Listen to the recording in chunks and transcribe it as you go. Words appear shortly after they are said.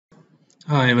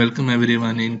Hi, welcome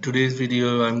everyone. In today's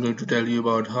video, I'm going to tell you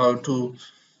about how to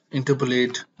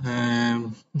interpolate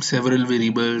several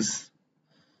variables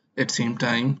at same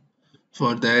time.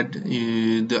 For that,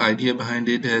 the idea behind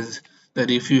it is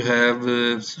that if you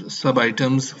have sub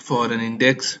items for an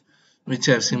index which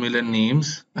have similar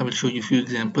names, I will show you a few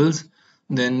examples.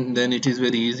 Then it is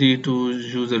very easy to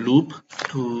use a loop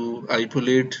to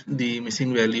isolate the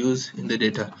missing values in the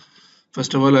data.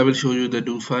 First of all, I will show you the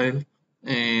do file,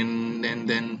 and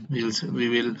then we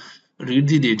will read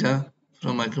the data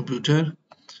from my computer.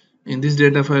 In this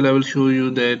data file, I will show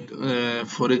you that,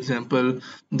 for example,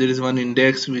 there is one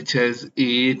index which has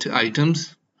 8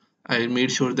 items. I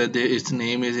made sure that its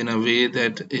name is in a way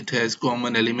that it has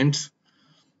common elements.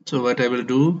 So what I will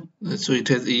do, so it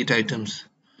has 8 items.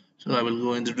 So I will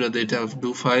go into the data of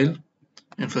do file,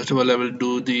 and first of all, I will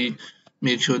do the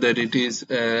make sure that it is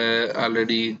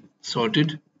already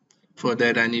sorted. For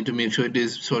that, I need to make sure it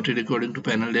is sorted according to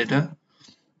panel data.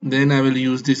 Then I will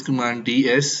use this command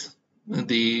ds,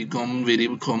 the common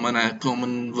variable,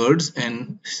 common words,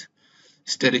 and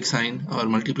static sign or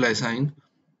multiply sign.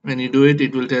 When you do it,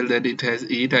 it will tell that it has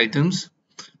 8 items.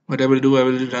 What I will do, I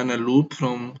will run a loop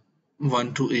from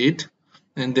 1 to 8,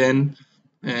 and then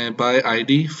by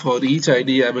ID, for each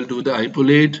ID, I will do the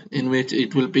ipolate, in which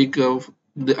it will pick up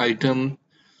the item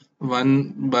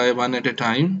one by one at a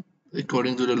time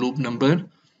according to the loop number,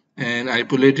 and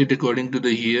isolate it according to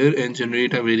the year and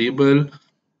generate a variable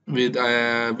with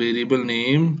a variable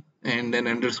name and then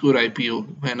underscore IPO.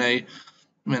 When I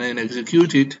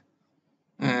execute it,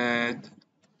 uh,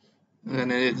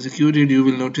 you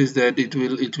will notice that it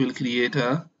will create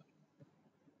a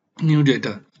new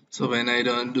data. So when I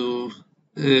run do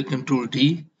Control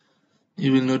T,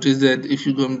 you will notice that if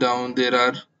you come down, there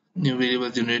are new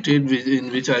variables generated in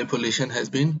which isolation has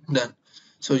been done.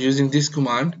 So using this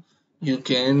command, you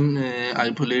can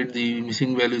isolate the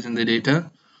missing values in the data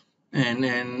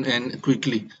and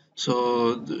quickly.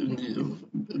 So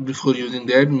before using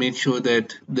that, make sure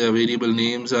that the variable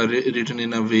names are written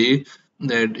in a way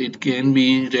that it can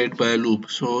be read by a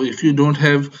loop. So if you don't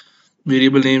have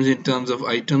variable names in terms of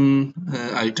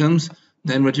items,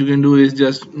 then what you can do is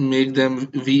just make them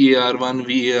var1,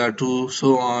 var2,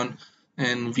 so on,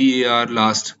 and var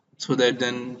last, so that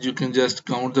then you can just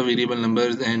count the variable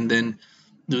numbers and then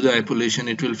do the isolation.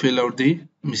 It will fill out the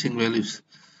missing values.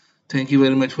 Thank you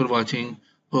very much for watching.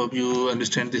 Hope you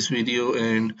understand this video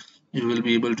and you will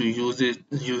be able to use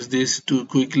this to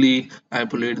quickly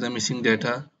isolate the missing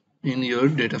data in your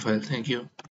data file. Thank you.